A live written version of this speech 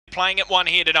playing at 1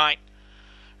 here tonight.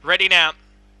 Ready now.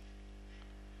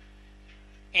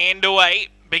 And away.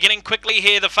 Beginning quickly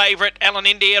here, the favourite, Alan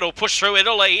India. It'll push through.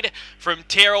 It'll lead from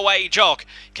Tearaway Jock.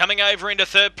 Coming over into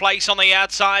third place on the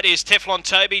outside is Teflon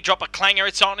Toby. Drop a clanger.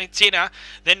 It's on its inner.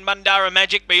 Then Mundara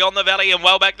Magic beyond the valley, and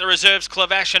well back the reserves,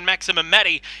 Clavash and Maximum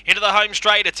Matty. Into the home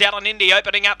straight, it's Alan Indy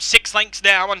opening up 6 lengths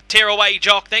now on Tearaway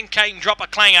Jock. Then came Drop a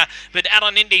Clanger, but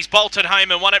Alan Indy's bolted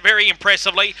home and won it very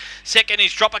impressively. Second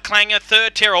is Drop a Clanger.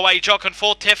 Third, Tearaway Jock. And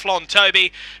fourth, Teflon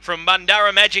Toby from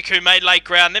Mundara Magic, who made late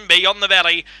ground. Then beyond the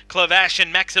valley, Clavash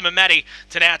and Maximum Matty.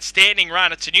 It's an outstanding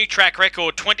run. It's a new track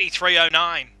record,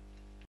 23.09.